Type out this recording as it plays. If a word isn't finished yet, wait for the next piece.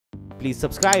Please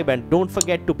subscribe and don't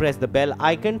forget to press the bell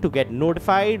icon to get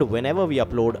notified whenever we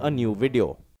upload a new video.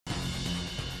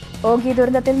 Ockhi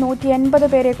ദുരന്തത്തിൽ 180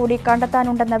 പേരെ കൂടി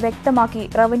കണ്ടെത്താനുണ്ടെന്ന് വ്യക്തമാക്കി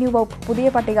revenue വകുപ്പ് പുതിയ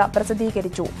പട്ടിക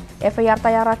പ്രസിദ്ധീകരിച്ചു. എഫ്ഐആർ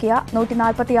തയ്യാറാക്കിയ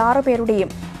 146 പേരുടെയും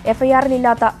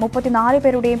എഫ്ഐആറിലില്ലാത്ത 34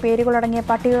 പേരുടെയും പേരുകളടങ്ങിയ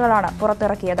പട്ടികകളാണ്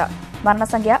പുറത്തിറക്കിയത്.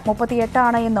 മരണസംഖ്യ 38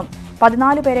 ആണ് എന്നും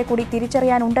 14 പേരെ കൂടി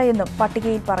തിരിച്ചറിയാനുണ്ട് എന്നും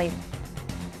പട്ടികയിൽ പറയുന്നു.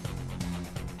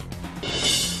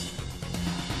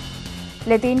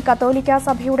 ലത്തീൻ കത്തോലിക്ക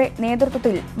സഭയുടെ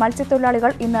നേതൃത്വത്തിൽ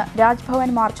മത്സ്യത്തൊഴിലാളികൾ ഇന്ന് രാജ്ഭവൻ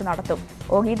മാർച്ച് നടത്തും.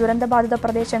 ഓഖി ദുരന്തബാധിത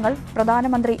പ്രദേശങ്ങൾ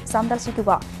പ്രധാനമന്ത്രി സന്ദർശിക്കുക,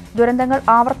 ദുരന്തങ്ങൾ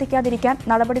ആവർത്തിക്കാതിരിക്കാൻ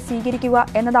നടപടി സ്വീകരിക്കുക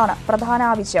എന്നതാണ് പ്രധാന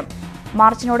ആവശ്യം.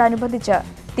 മാർച്ചിനോടനുബന്ധിച്ച്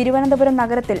തിരുവനന്തപുരം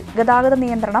നഗരത്തിൽ ഗതാഗത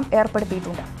നിയന്ത്രണം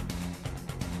ഏർപ്പെടുത്തിയിട്ടുണ്ട്.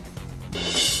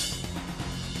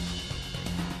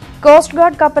 കോസ്റ്റ്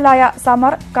ഗാർഡ് കപ്പലായ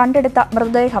സമർ കണ്ടെടുത്ത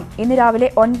മൃതദേഹം ഇന്ന് രാവിലെ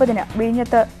 9-ന്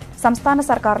വിഴിഞ്ഞത്ത് സംസ്ഥാന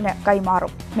സർക്കാരിന്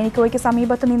കൈമാറും. മിനിക്കോയ്ക്ക്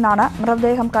സമീപത്തു നിന്നാണ്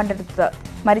മൃതദേഹം കണ്ടെടുത്തത്.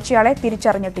 മരിച്ചയാളെ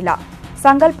തിരിച്ചറിഞ്ഞിട്ടില്ല.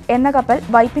 സങ്കൽപ് എന്ന കപ്പൽ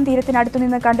വൈപ്പിൻ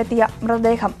തീരത്തിനടുത്തുനിന്ന് കണ്ടെത്തിയ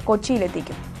മൃതദേഹം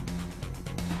കൊച്ചിയിലെത്തിക്കും.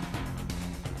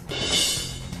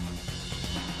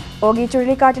 ഓഖി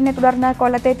ചുഴലിക്കാറ്റിനെ തുടർന്ന്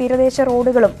കൊല്ലത്തെ തീരദേശ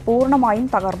റോഡുകളും പൂർണ്ണമായും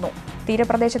തകർന്നു.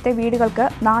 തീരപ്രദേശത്തെ വീടുകൾക്ക്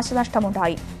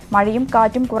നാശനഷ്ടമുണ്ടായി. മഴയും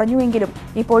കാറ്റും കുറഞ്ഞുവെങ്കിലും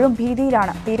ഇപ്പോഴും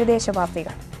ഭീതിയിലാണ്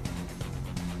തീരദേശവാസികൾ.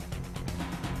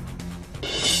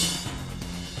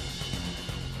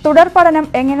 തുടർ പഠനം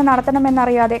എങ്ങനെ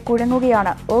നടത്തണമെന്നറിയാതെ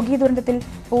കുഴങ്ങുകയാണ് ഓഖി ദുരന്തത്തിൽ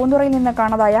പൂന്തുറയിൽ നിന്ന്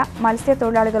കാണാതായ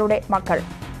മത്സ്യത്തൊഴിലാളികളുടെ മക്കൾ.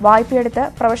 വായ്പയെടുത്ത്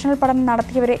പ്രൊഫഷണൽ പഠനം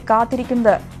നടത്തിയവരെ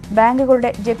കാത്തിരിക്കുന്നത്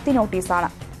ബാങ്കുകളുടെ ജപ്തി നോട്ടീസാണ്.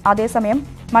 അതേസമയം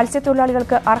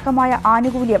മത്സ്യത്തൊഴിലാളികൾക്ക് അർഹമായ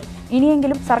ആനുകൂല്യം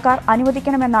ഇനിയെങ്കിലും സർക്കാർ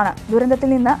അനുവദിക്കണമെന്നാണ്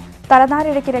ദുരന്തത്തിൽ നിന്ന്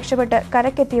തലനാരിഴയ്ക്ക് രക്ഷപ്പെട്ട്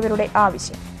കരക്കെത്തിയവരുടെ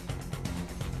ആവശ്യം.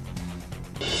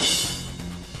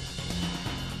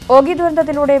 ഓഖി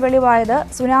ദുരന്തത്തിലൂടെ വെളിവായത്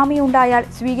സുനാമി ഉണ്ടായാൽ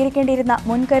സ്വീകരിക്കേണ്ടിയിരുന്ന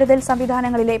മുൻകരുതൽ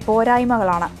സംവിധാനങ്ങളിലെ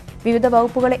പോരായ്മകളാണ്. വിവിധ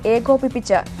വകുപ്പുകളെ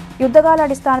ഏകോപിപ്പിച്ച്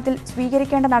യുദ്ധകാലാടിസ്ഥാനത്തിൽ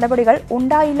സ്വീകരിക്കേണ്ട നടപടികൾ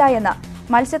ഉണ്ടായില്ല എന്ന്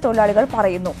മത്സ്യത്തൊഴിലാളികൾ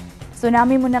പറയുന്നു.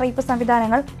 സുനാമി മുന്നറിയിപ്പ്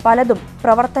സംവിധാനങ്ങൾ പലതും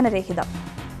പ്രവർത്തനരഹിതം.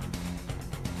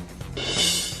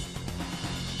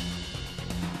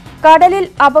 കടലിൽ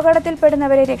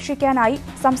അപകടത്തിൽപ്പെടുന്നവരെ രക്ഷിക്കാനായി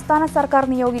സംസ്ഥാന സർക്കാർ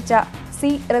നിയോഗിച്ച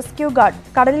സീ റെസ്ക്യൂ ഗാർഡ്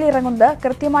കടലിലിറങ്ങുന്നത്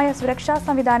കൃത്യമായ സുരക്ഷാ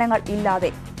സംവിധാനങ്ങൾ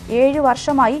ഇല്ലാതെ. 7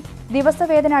 വർഷമായി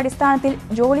ദിവസവേതന അടിസ്ഥാനത്തിൽ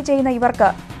ജോലി ചെയ്യുന്ന ഇവർക്ക്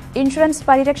ഇൻഷുറൻസ്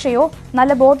പരിരക്ഷയോ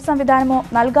നല്ല ബോട്ട് സംവിധാനമോ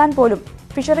നൽകാൻ പോലും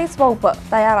ഫിഷറീസ് വകുപ്പ്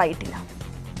തയ്യാറായിട്ടില്ല.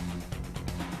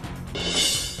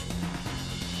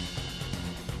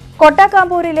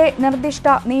 കൊട്ടാക്കാമ്പൂരിലെ നിർദ്ദിഷ്ട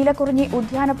നീലക്കുറിഞ്ഞി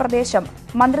ഉദ്യാന പ്രദേശം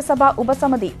മന്ത്രിസഭാ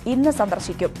ഉപസമിതി ഇന്ന്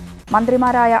സന്ദർശിക്കും.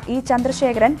 മന്ത്രിമാരായ ഇ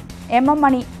ചന്ദ്രശേഖരൻ, എം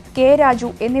മണി, കെ രാജു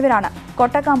എന്നിവരാണ്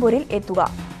കൊട്ടാക്കാമ്പൂരിൽ എത്തുക.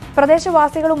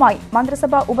 പ്രദേശവാസികളുമായി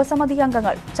മന്ത്രിസഭാ ഉപസമിതി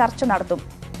അംഗങ്ങൾ ചർച്ച നടത്തും.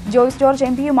 ജോയ്സ് ജോർജ്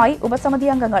എംപിയുമായി ഉപസമിതി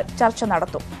അംഗങ്ങൾ ചർച്ച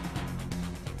നടത്തും.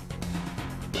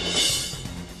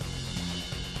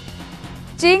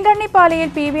 ചീങ്കണ്ണിപ്പാലയിൽ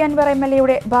PV അൻവർ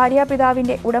MLA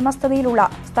ഭാര്യാപിതാവിന്റെ ഉടമസ്ഥതയിലുള്ള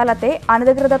സ്ഥലത്തെ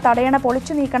അനധികൃത തടയണ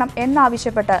പൊളിച്ചു നീക്കണം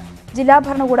എന്നാവശ്യപ്പെട്ട് ജില്ലാ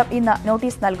ഭരണകൂടം ഇന്ന്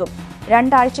നോട്ടീസ് നൽകും.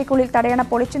 2 ആഴ്ചയ്ക്കുള്ളിൽ തടയണ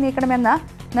പൊളിച്ചു നീക്കണമെന്ന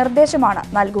നിർദ്ദേശമാണ്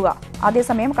നൽകുക.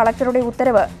 അതേസമയം കളക്ടറുടെ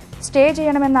ഉത്തരവ് സ്റ്റേ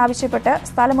ചെയ്യണമെന്നാവശ്യപ്പെട്ട്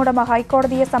സ്ഥലമുടമ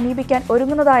ഹൈക്കോടതിയെ സമീപിക്കാൻ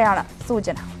ഒരുങ്ങുന്നതായാണ്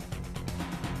സൂചന.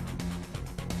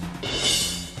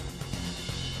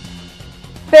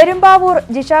 പെരുമ്പാവൂർ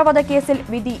ജിഷ വധക്കേസിൽ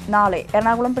വിധി നാളെ.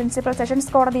 എറണാകുളം പ്രിൻസിപ്പൽ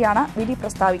സെഷൻസ് കോടതിയാണ് വിധി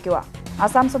പ്രസ്താവിക്കുക.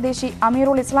 അസം സ്വദേശി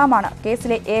അമീറുൽ ഇസ്ലാമാണ്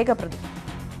കേസിലെ ഏക പ്രതി.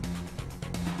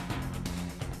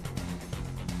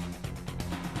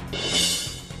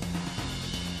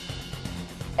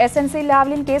 SNC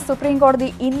ലാവ്ലിൻ കേസ് സുപ്രീംകോടതി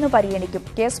ഇന്ന് പരിഗണിക്കും.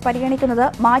 കേസ് പരിഗണിക്കുന്നത്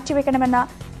മാറ്റിവെക്കണമെന്ന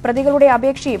പ്രതികളുടെ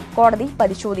അപേക്ഷയും കോടതി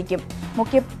പരിശോധിക്കും.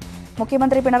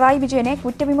 മുഖ്യമന്ത്രി പിണറായി വിജയനെ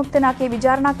കുറ്റവിമുക്തനാക്കിയ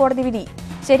വിചാരണ കോടതി വിധി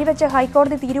ശരിവെച്ച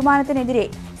ഹൈക്കോടതി തീരുമാനത്തിനെതിരെ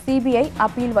CBI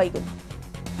അപ്പീൽ വൈകുന്നു.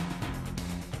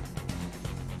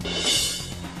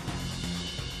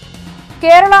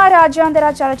 കേരള രാജ്യാന്തര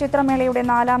ചലച്ചിത്രമേളയുടെ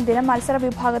 4ാം ദിനം മത്സര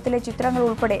വിഭാഗത്തിലെ ചിത്രങ്ങൾ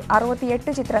ഉൾപ്പെടെ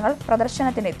 68 ചിത്രങ്ങൾ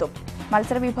പ്രദർശനത്തിനെത്തും.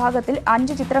 മത്സര വിഭാഗത്തിൽ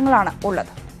 5 ചിത്രങ്ങളാണ്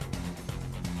ഉള്ളത്.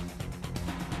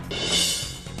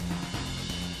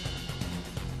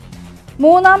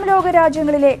 മൂന്നാം ലോക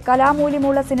രാജ്യങ്ങളിലെ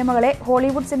കലാമൂല്യമുള്ള സിനിമകളെ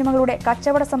ഹോളിവുഡ് സിനിമകളുടെ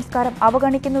കച്ചവട സംസ്കാരം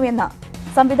അവഗണിക്കുന്നുവെന്ന്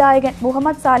സംവിധായകൻ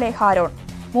മുഹമ്മദ് സാലെ ഹാരോൺ.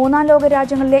 മൂന്നാം ലോക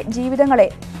രാജ്യങ്ങളിലെ ജീവിതങ്ങളെ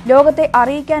ലോകത്തെ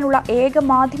അറിയിക്കാനുള്ള ഏക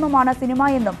മാധ്യമമാണ് സിനിമ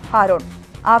എന്നും ഹാരോൺ.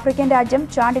 ആഫ്രിക്കൻ രാജ്യം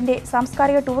ചാണ്ടിന്റെ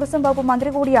സാംസ്കാരിക ടൂറിസം വകുപ്പ്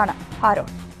മന്ത്രി കൂടിയാണ് ഹാരോൺ.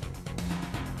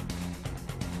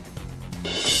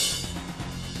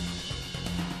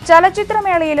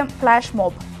 ചലച്ചിത്രമേളയിലും ഫ്ലാഷ്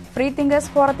മോബ്. ഫ്രീ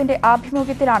തിങ്കേഴ്സ് ഫോറത്തിന്റെ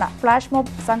ആഭിമുഖ്യത്തിലാണ് ഫ്ലാഷ്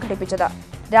മോബ് സംഘടിപ്പിച്ചത്.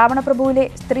 രാവണപ്രഭുവിലെ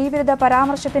സ്ത്രീവിരുദ്ധ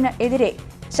പരാമർശത്തിന് എതിരെ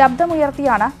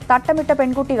ശബ്ദമുയർത്തിയാണ് തട്ടമിട്ട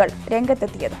പെൺകുട്ടികൾ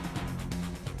രംഗത്തെത്തിയത്.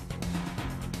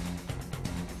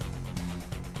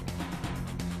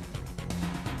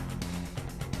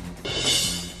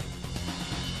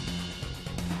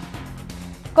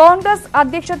 കോൺഗ്രസ്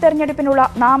അധ്യക്ഷ തെരഞ്ഞെടുപ്പിനുള്ള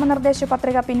നാമനിർദ്ദേശ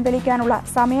പത്രിക പിൻവലിക്കാനുള്ള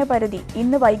സമയപരിധി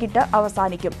ഇന്ന് വൈകിട്ട്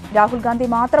അവസാനിക്കും. രാഹുൽ ഗാന്ധി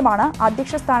മാത്രമാണ്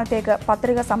അധ്യക്ഷ സ്ഥാനത്തേക്ക്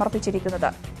പത്രിക സമർപ്പിച്ചിരിക്കുന്നത്.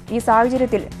 ഈ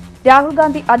സാഹചര്യത്തിൽ രാഹുൽ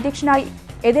ഗാന്ധി അധ്യക്ഷനായി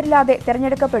എതിരില്ലാതെ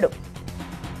തെരഞ്ഞെടുക്കപ്പെടും.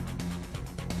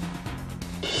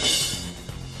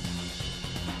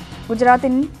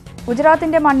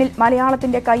 ഗുജറാത്തിന്റെ മണ്ണിൽ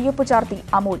മലയാളത്തിന്റെ കയ്യൊപ്പ് ചാർത്തി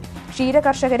അമൂൽ.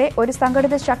 ക്ഷീരകർഷകരെ ഒരു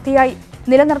സംഘടിത ശക്തിയായി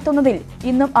നിലനിർത്തുന്നതിൽ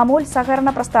ഇന്നും അമൂൽ സഹകരണ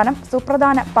പ്രസ്ഥാനം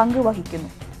സുപ്രധാന പങ്ക് വഹിക്കുന്നു.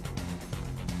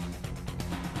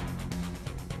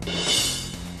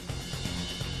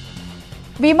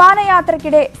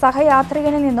 വിമാനയാത്രയ്ക്കിടെ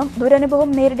സഹയാത്രികനിൽ നിന്നും ദുരനുഭവം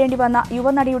നേരിടേണ്ടി വന്ന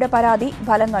യുവനടിയുടെ പരാതി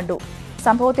ഫലം കണ്ടു.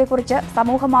 സംഭവത്തെക്കുറിച്ച്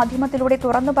സമൂഹമാധ്യമത്തിലൂടെ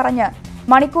തുറന്നു പറഞ്ഞ്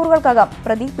മണിക്കൂറുകൾക്കകം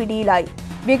പ്രതി പിടിയിലായി.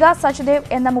 വികാസ് സച്ദേവ്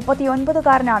എന്ന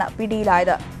 39-കാരനാണ്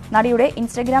പിടിയിലായത്. നടിയുടെ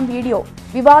ഇൻസ്റ്റഗ്രാം വീഡിയോ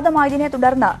വിവാദമായതിനെ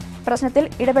തുടർന്ന് പ്രശ്നത്തിൽ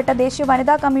ഇടപെട്ട ദേശീയ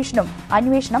വനിതാ കമ്മീഷനും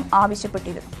അന്വേഷണം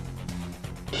ആവശ്യപ്പെട്ടിരുന്നു.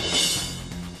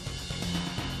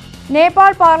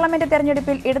 നേപ്പാൾ പാർലമെന്റ്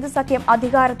തെരഞ്ഞെടുപ്പിൽ ഇടത് സഖ്യം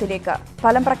അധികാരത്തിലേക്ക്.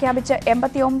 ഫലം പ്രഖ്യാപിച്ച്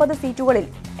 89 സീറ്റുകളിൽ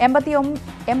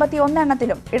 81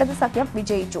 എണ്ണത്തിലും ഇടത് സഖ്യം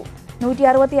വിജയിച്ചു.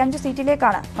 165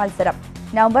 സീറ്റിലേക്കാണ് മത്സരം.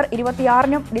 നവംബർ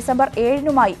 26-നും ഡിസംബർ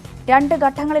 7-നുമായി 2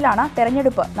 ഘട്ടങ്ങളിലാണ്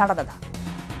തെരഞ്ഞെടുപ്പ് നടന്നത്.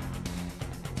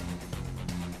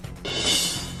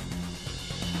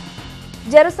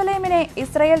 ജെറുസലേമിനെ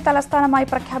ഇസ്രയേൽ തലസ്ഥാനമായി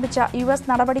പ്രഖ്യാപിച്ച US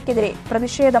നടപടിക്കെതിരെ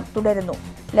പ്രതിഷേധം തുടരുന്നു.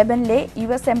 ലെബനിലെ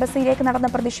US എംബസിയിലേക്ക് നടന്ന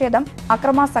പ്രതിഷേധം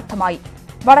അക്രമാസക്തമായി.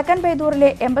 വടക്കൻ ബെയ്തൂറിലെ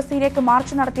എംബസിയിലേക്ക്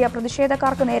മാർച്ച് നടത്തിയ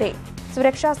പ്രതിഷേധക്കാർക്ക് നേരെ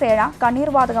സുരക്ഷാ സേന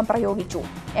കണ്ണീർവാതകം പ്രയോഗിച്ചു.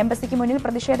 എംബസിക്ക് മുന്നിൽ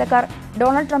പ്രതിഷേധക്കാർ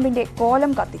ഡൊണാൾഡ് ട്രംപിന്റെ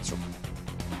കോലം കത്തിച്ചു.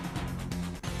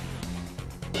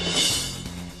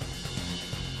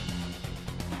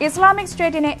 ഇസ്ലാമിക്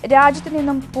സ്റ്റേറ്റിനെ രാജ്യത്തു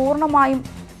നിന്നും പൂർണ്ണമായും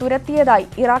തുരത്തിയതായി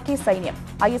ഇറാഖി സൈന്യം.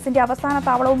 ISന്റെ അവസാന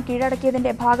താവളവും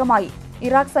കീഴടക്കിയതിന്റെ ഭാഗമായി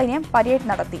ഇറാഖ് സൈന്യം പരേഡ്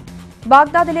നടത്തി.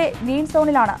 ബാഗ്ദാദിലെ ഗ്രീൻ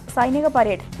സോണിലാണ് സൈനിക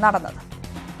പരേഡ് നടന്നത്.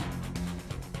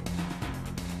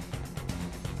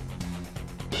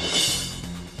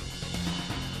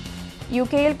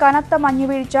 UK-യിൽ കനത്ത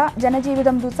മഞ്ഞുവീഴ്ച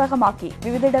ജനജീവിതം ദുസ്സഹമാക്കി.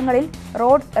 വിവിധയിടങ്ങളിൽ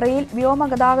റോഡ്, റെയിൽ,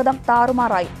 വ്യോമഗതാഗതം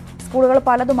താറുമാറായി. സ്കൂളുകൾ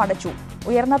പലതും അടച്ചു.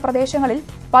 ഉയർന്ന പ്രദേശങ്ങളിൽ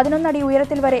 11 അടി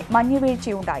ഉയരത്തിൽ വരെ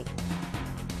മഞ്ഞുവീഴ്ചയുണ്ടായി.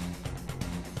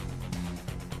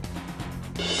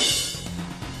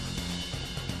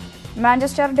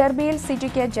 മാഞ്ചസ്റ്റർ ഡെർബിയിൽ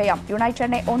സിറ്റിക്ക് ജയം.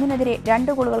 യുണൈറ്റഡിനെ 1-നെതിരെ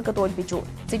 2 ഗോളുകൾക്ക് തോൽപ്പിച്ചു.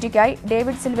 സിറ്റിക്കായി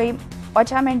ഡേവിഡ് സിൽവയും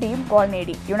ഒറ്റാമെൻഡിയും ഗോൾ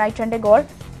നേടി. യുണൈറ്റഡിന്റെ ഗോൾ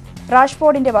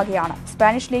റാഷ്ഫോർഡിന്റെ വകയാണ്.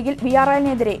 സ്പാനിഷ് ലീഗിൽ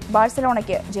വിയാറയലിനെതിരെ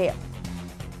ബാഴ്സലോണയ്ക്ക് ജയം.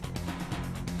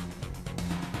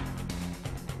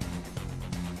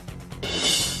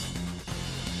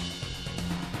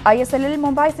 ISLൽ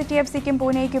മുംബൈ സിറ്റി FCക്കും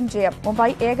പൂനെയ്ക്കും ജയം. മുംബൈ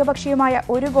ഏകപക്ഷീയമായ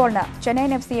 1 ഗോളിന്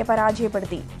ചെന്നൈയിൻ FCയെ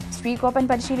പരാജയപ്പെടുത്തി. ശ്രീകോപ്പൻ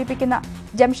പരിശീലിപ്പിക്കുന്ന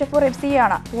ജംഷഡ്പൂർ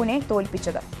FCയെയാണ് പൂനെ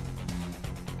തോൽപ്പിച്ചത്.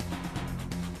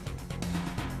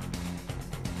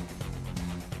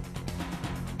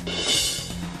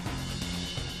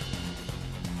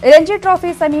 രഞ്ജി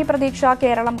ട്രോഫി സെമി പ്രതീക്ഷ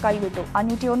കേരളം കൈവിട്ടു.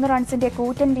 501 റൺസിന്റെ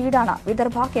കൂറ്റൻ ലീഡാണ്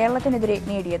വിദർഭ കേരളത്തിനെതിരെ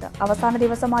നേടിയത്. അവസാന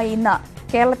ദിവസമായ ഇന്ന്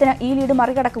കേരളത്തിന് ഈ ലീഡ്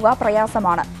മറികടക്കുക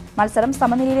പ്രയാസമാണ്. മത്സരം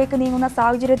സമനിലയിലേക്ക് നീങ്ങുന്ന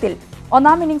സാഹചര്യത്തിൽ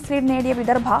 1-ാം ഇന്നിംഗ്സ് ലീഡ് നേടിയ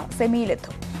വിദർഭ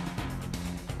സെമിയിലെത്തും.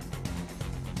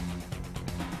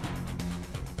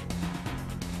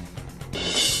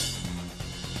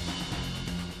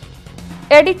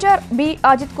 Editor B.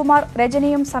 അജിത് കുമാർ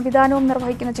രചനയും സംവിധാനവും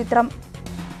നിർവഹിക്കുന്ന ചിത്രം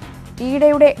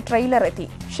ഈടയുടെ ട്രെയിലർ എത്തി.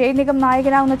 ഷെയ്ൻ നിഗം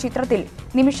നായകനാവുന്ന ചിത്രത്തിൽ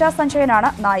നിമിഷ സഞ്ജയനാണ്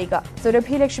നായിക.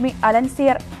 സുരഭി ലക്ഷ്മി,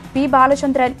 അലൻസിയർ, P.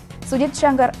 ബാലചന്ദ്രൻ, സുജിത്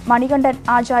ശങ്കർ, മണികണ്ഠൻ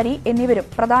ആചാരി എന്നിവരും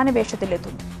പ്രധാന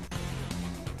വേഷത്തിലെത്തുന്നു.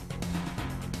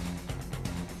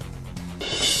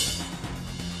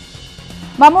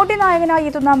 മമ്മൂട്ടി നായകനായി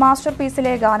എത്തുന്ന മാസ്റ്റർ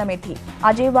പീസിലെ ഗാനമെത്തി.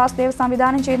 അജയ് വാസുദേവ്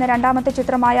സംവിധാനം ചെയ്യുന്ന 2ാമത്തെ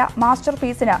ചിത്രമായ മാസ്റ്റർ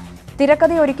പീസിന്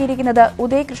തിരക്കഥയൊരുക്കിയിരിക്കുന്നത്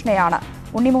ഉദയ് കൃഷ്ണയാണ്.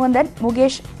 ഉണ്ണിമുകുന്ദൻ,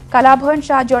 മുകേഷ്, കലാഭവൻ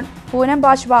ഷാജോൺ, പൂനം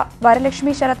ബാജ്വ,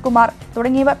 വരലക്ഷ്മി ശരത് കുമാർ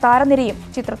തുടങ്ങിയവർ താരനിരയും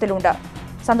ചിത്രത്തിലുണ്ട്.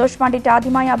 സന്തോഷ് പണ്ഡിറ്റ്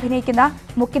ആദ്യമായി അഭിനയിക്കുന്ന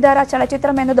മുഖ്യധാര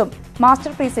ചലച്ചിത്രം എന്നതും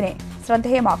മാസ്റ്റർ പീസിനെ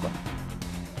ശ്രദ്ധേയമാക്കും.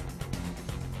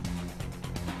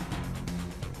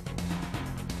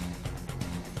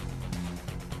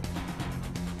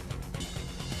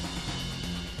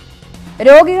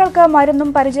 രോഗികൾക്ക് മരുന്നും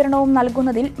പരിചരണവും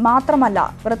നൽകുന്നതിൽ മാത്രമല്ല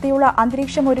വൃത്തിയുള്ള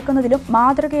അന്തരീക്ഷം ഒരുക്കുന്നതിലും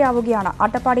മാതൃകയാവുകയാണ്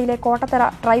അട്ടപ്പാടിയിലെ കോട്ടത്തറ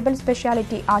ട്രൈബൽ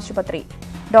സ്പെഷ്യാലിറ്റി ആശുപത്രി.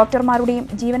 ഡോക്ടർമാരുടെയും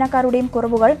ജീവനക്കാരുടെയും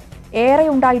കുറവുകൾ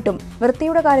ഏറെയുണ്ടായിട്ടും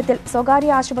വൃത്തിയുടെ കാര്യത്തിൽ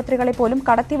സ്വകാര്യ ആശുപത്രികളെ പോലും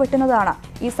കടത്തിവെട്ടുന്നതാണ്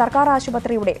ഈ സർക്കാർ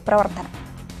ആശുപത്രിയുടെ പ്രവർത്തനം.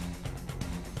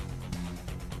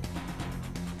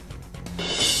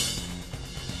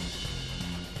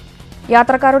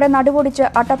 യാത്രക്കാരുടെ നടുവൊടിച്ച്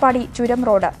അട്ടപ്പാടി ചുരം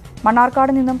റോഡ്.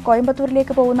 മണ്ണാർക്കാട് നിന്നും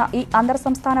കോയമ്പത്തൂരിലേക്ക് പോകുന്ന ഈ അന്തർ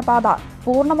സംസ്ഥാന പാത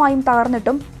പൂർണ്ണമായും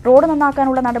തകർന്നിട്ടും റോഡ്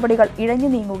നന്നാക്കാനുള്ള നടപടികൾ ഇഴഞ്ഞു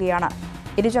നീങ്ങുകയാണ്.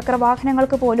 ഇരുചക്ര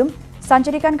വാഹനങ്ങൾക്ക് പോലും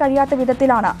സഞ്ചരിക്കാൻ കഴിയാത്ത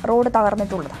വിധത്തിലാണ് റോഡ്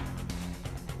തകർന്നിട്ടുള്ളത്.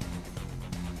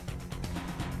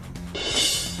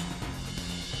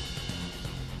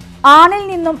 ആണിൽ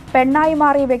നിന്നും പെണ്ണായി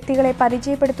മാറിയ വ്യക്തികളെ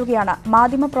പരിചയപ്പെടുത്തുകയാണ്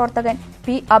മാധ്യമപ്രവർത്തകൻ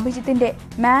പി അഭിജിത്തിന്റെ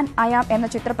മാൻ അയാം എന്ന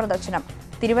ചിത്രപ്രദർശനം.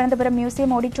 തിരുവനന്തപുരം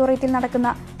മ്യൂസിയം ഓഡിറ്റോറിയത്തിൽ നടക്കുന്ന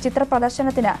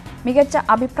ചിത്രപ്രദർശനത്തിന് മികച്ച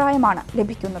അഭിപ്രായമാണ്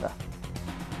ലഭിക്കുന്നത്.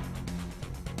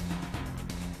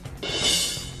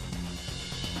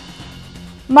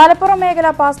 മലപ്പുറം മേഖല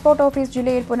പാസ്പോർട്ട് ഓഫീസ്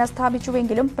ജില്ലയിൽ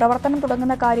പുനഃസ്ഥാപിച്ചുവെങ്കിലും പ്രവർത്തനം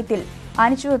തുടങ്ങുന്ന കാര്യത്തിൽ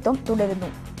അനിശ്ചിതത്വം തുടരുന്നു.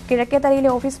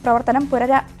 കിഴക്കേത്തലയിലെ ഓഫീസ് പ്രവർത്തനം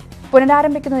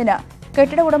പുനരാരംഭിക്കുന്നതിന്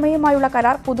കെട്ടിട ഉടമയുമായുള്ള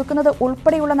കരാർ പുതുക്കുന്നത്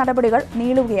ഉൾപ്പെടെയുള്ള നടപടികൾ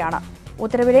നീളുകയാണ്.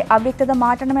 ഉത്തരവിലെ അവ്യക്തത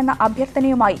മാറ്റണമെന്ന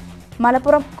അഭ്യർത്ഥനയുമായി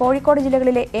മലപ്പുറം, കോഴിക്കോട്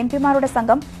ജില്ലകളിലെ എംപിമാരുടെ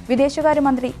സംഘം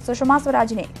വിദേശകാര്യമന്ത്രി സുഷമാ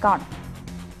സ്വരാജിനെ കാണും.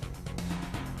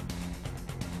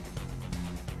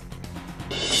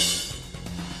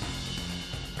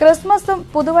 ക്രിസ്മസും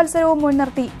പുതുവത്സരവും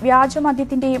മുൻനിർത്തി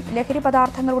വ്യാജമദ്യത്തിന്റെയും ലഹരി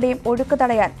പദാർത്ഥങ്ങളുടെയും ഒഴുക്ക്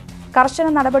തടയാൻ കർശന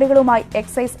നടപടികളുമായി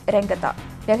എക്സൈസ് രംഗത്ത്.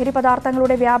 ലഹരി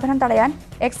പദാർത്ഥങ്ങളുടെ വ്യാപനം തടയാൻ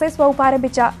എക്സൈസ് വകുപ്പ്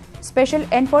ആരംഭിച്ച സ്പെഷ്യൽ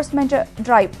എൻഫോഴ്സ്മെന്റ്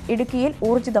ഡ്രൈവ് ഇടുക്കിയിൽ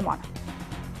ഊർജിതമാണ്.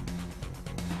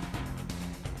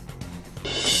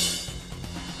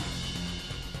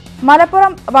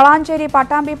 മലപ്പുറം വളാഞ്ചേരി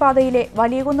പട്ടാമ്പി പാതയിലെ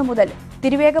വലിയകുന്ന് മുതൽ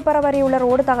തിരുവേഗപ്പറ വരെയുള്ള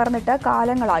റോഡ് തകർന്നിട്ട്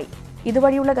കാലങ്ങളായി.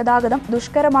 ഇതുവഴിയുള്ള ഗതാഗതം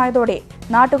ദുഷ്കരമായതോടെ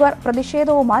നാട്ടുകാർ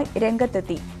പ്രതിഷേധവുമായി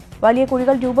രംഗത്തെത്തി. വലിയ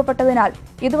കുഴികൾ രൂപപ്പെട്ടതിനാൽ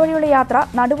ഇതുവഴിയുള്ള യാത്ര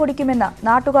നടുപൊടിക്കുമെന്ന്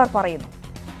നാട്ടുകാർ പറയുന്നു.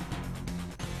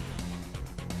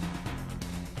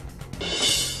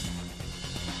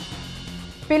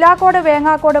 പിലാക്കോട്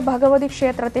വേങ്ങാക്കോട് ഭഗവതി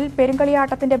ക്ഷേത്രത്തിൽ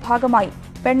പെരുങ്കളിയാട്ടത്തിന്റെ ഭാഗമായി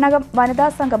പെണ്ണകം വനിതാ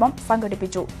സംഗമം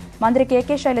സംഘടിപ്പിച്ചു. മന്ത്രി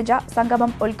കെ ശൈലജ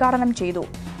സംഗമം ഉദ്ഘാടനം ചെയ്തു.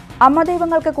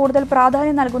 അമ്മദൈവങ്ങൾക്ക് കൂടുതൽ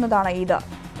പ്രാധാന്യം നൽകുന്നതാണ് ഇത്.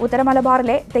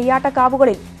 ഉത്തരമലബാറിലെ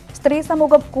തെയ്യാട്ടക്കാവുകളിൽ സ്ത്രീ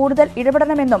സമൂഹം കൂടുതൽ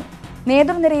ഇടപെടണമെന്നും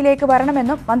നേതൃനിരയിലേക്ക്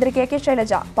വരണമെന്നും മന്ത്രി കെ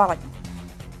ശൈലജ പറഞ്ഞു.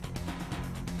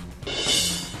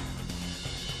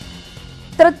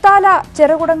 തൃത്താല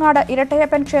ചെറുകുടങ്ങാട്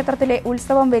ഇരട്ടയപ്പൻ ക്ഷേത്രത്തിലെ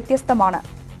ഉത്സവം വ്യത്യസ്തമാണ്.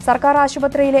 സർക്കാർ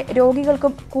ആശുപത്രിയിലെ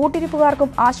രോഗികൾക്കും കൂട്ടിരിപ്പുകാർക്കും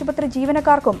ആശുപത്രി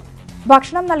ജീവനക്കാർക്കും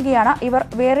ഭക്ഷണം നൽകിയാണ് ഇവർ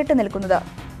വേറിട്ട് നിൽക്കുന്നത്.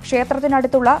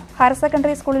 ക്ഷേത്രത്തിനടുത്തുള്ള ഹയർ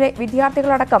സെക്കൻഡറി സ്കൂളിലെ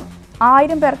വിദ്യാർത്ഥികളടക്കം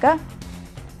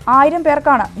 1000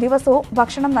 പേർക്കാണ് ദിവസവും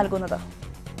ഭക്ഷണം നൽകുന്നത്.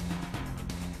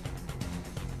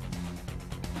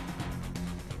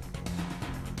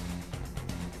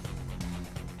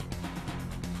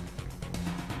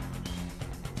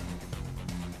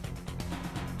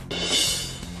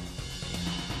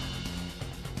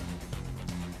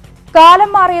 കാലം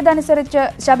മാറിയതനുസരിച്ച്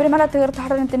ശബരിമല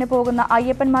തീർത്ഥാടനത്തിന് പോകുന്ന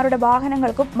അയ്യപ്പന്മാരുടെ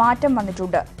വാഹനങ്ങൾക്കും മാറ്റം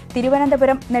വന്നിട്ടുണ്ട്.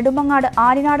 തിരുവനന്തപുരം നെടുമങ്ങാട്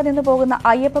ആലിനാട് നിന്ന് പോകുന്ന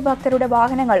അയ്യപ്പ ഭക്തരുടെ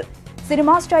വാഹനങ്ങൾ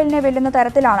സിനിമാ സ്റ്റൈലിനെ വെല്ലുന്ന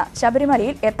തരത്തിലാണ്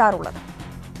ശബരിമലയിൽ എത്താറുള്ളത്.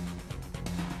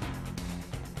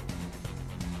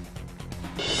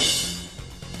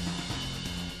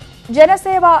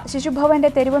 ജനസേവ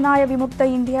ശിശുഭവന്റെ തെരുവുനായ വിമുക്ത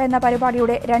ഇന്ത്യ എന്ന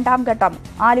പരിപാടിയുടെ 2ാം ഘട്ടം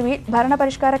ആലുവയിൽ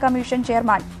ഭരണപരിഷ്കാര കമ്മീഷൻ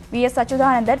ചെയർമാൻ വി.എസ്.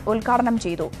 അച്യുതാനന്ദൻ ഉദ്ഘാടനം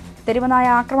ചെയ്തു. തെരുവുനായ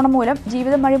ആക്രമണം മൂലം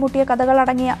ജീവിതം വഴിമുട്ടിയ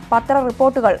കഥകളടങ്ങിയ പത്ര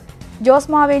റിപ്പോർട്ടുകൾ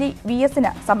ജോസ് മാവേലി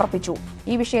വി.എസിന് സമർപ്പിച്ചു.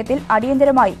 ഈ വിഷയത്തിൽ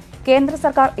അടിയന്തരമായി കേന്ദ്ര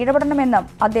സർക്കാർ ഇടപെടണമെന്നും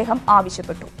അദ്ദേഹം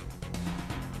ആവശ്യപ്പെട്ടു.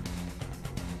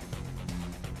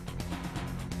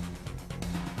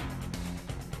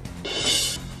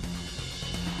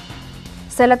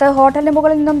 സേലത്ത് ഹോട്ടലിന്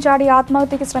മുകളിൽ നിന്നും ചാടി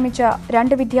ആത്മഹത്യയ്ക്ക് ശ്രമിച്ച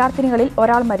 2 വിദ്യാർത്ഥിനികളിൽ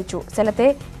ഒരാൾ മരിച്ചു. സേലത്തെ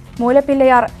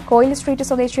മൂലപ്പിള്ളയാർ കോയിൽ സ്ട്രീറ്റ്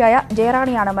സ്വദേശിയായ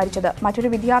ജയറാണിയാണ് മരിച്ചത്. മറ്റൊരു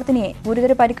വിദ്യാർത്ഥിനിയെ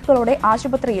ഗുരുതര പരിക്കുകളോടെ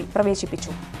ആശുപത്രിയിൽ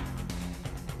പ്രവേശിപ്പിച്ചു.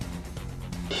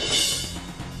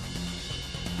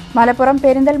 മലപ്പുറം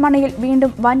പെരിന്തൽമണ്ണയിൽ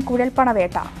വീണ്ടും വൻ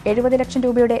കുഴൽപ്പണവേട്ട. 70 ലക്ഷം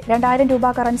രൂപയുടെ 2000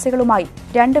 രൂപ കറൻസികളുമായി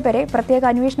 2 പേരെ പ്രത്യേക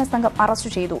അന്വേഷണ സംഘം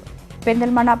അറസ്റ്റ് ചെയ്തു.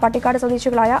 പെരിന്തൽമണ്ണ പട്ടിക്കാട്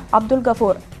സ്വദേശികളായ അബ്ദുൾ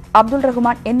ഗഫൂർ, അബ്ദുൾ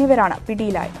റഹ്മാൻ എന്നിവരാണ്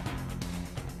പിടിയിലായത്.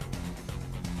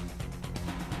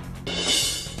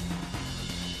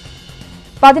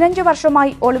 പതിനഞ്ച്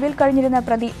വർഷമായി ഒളിവിൽ കഴിഞ്ഞിരുന്ന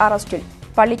പ്രതി അറസ്റ്റിൽ.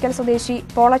 പള്ളിക്കൽ സ്വദേശി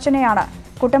പോളച്ചനെയാണ്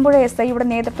കുട്ടമ്പുഴ എസ്ഐയുടെ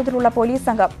നേതൃത്വത്തിലുള്ള പോലീസ്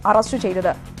സംഘം അറസ്റ്റ്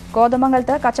ചെയ്തത്.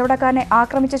 കോതമംഗലത്ത് കച്ചവടക്കാരനെ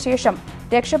ആക്രമിച്ച ശേഷം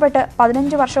രക്ഷപ്പെട്ട്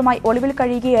 15 വർഷമായി ഒളിവിൽ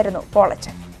കഴിയുകയായിരുന്നു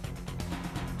പോളച്ചൻ.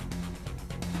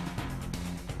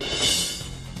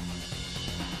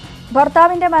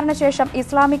 ഭർത്താവിന്റെ മരണശേഷം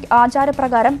ഇസ്ലാമിക്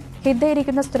ആചാരപ്രകാരം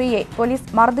ഹിദ്ദയിരിക്കുന്ന സ്ത്രീയെ പോലീസ്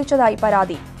മർദ്ദിച്ചതായി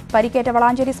പരാതി. പരിക്കേറ്റ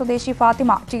വളാഞ്ചേരി സ്വദേശി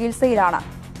ഫാത്തിമ ചികിത്സയിലാണ്.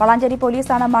 വളാഞ്ചേരി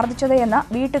പോലീസാണ് മർദ്ദിച്ചതെന്ന്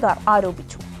വീട്ടുകാർ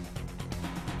ആരോപിച്ചു.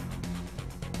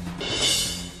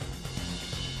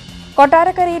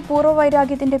 കൊട്ടാരക്കരയിൽ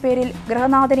പൂർവ്വവൈരാഗ്യത്തിന്റെ പേരിൽ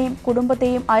ഗൃഹനാഥനെയും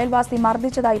കുടുംബത്തെയും അയൽവാസി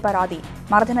മർദ്ദിച്ചതായി പരാതി.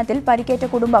 മർദ്ദനത്തിൽ പരിക്കേറ്റ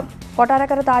കുടുംബം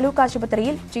കൊട്ടാരക്കര താലൂക്ക്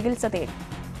ആശുപത്രിയിൽ ചികിത്സ തേടി.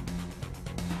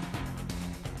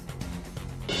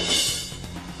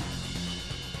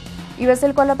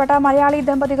 യുഎസിൽ കൊല്ലപ്പെട്ട മലയാളി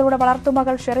ദമ്പതികളുടെ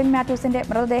വളർത്തുമകൾ ഷെറിൻ മാത്യൂസിന്റെ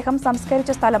മൃതദേഹം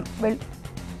സംസ്കരിച്ച സ്ഥലം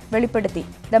വെളിപ്പെടുത്തി.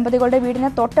 ദമ്പതികളുടെ വീടിന്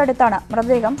തൊട്ടടുത്താണ്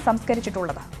മൃതദേഹം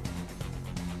സംസ്കരിച്ചിട്ടുള്ളത്.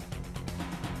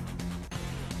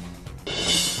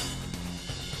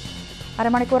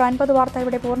 അരമണിക്കൂർ 50 വാർത്ത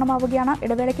ഇവിടെ പൂർണ്ണമാവുകയാണ്.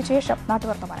 ഇടവേളയ്ക്ക് ശേഷം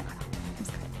നാട്ടുവർത്തമാനം കാണാം.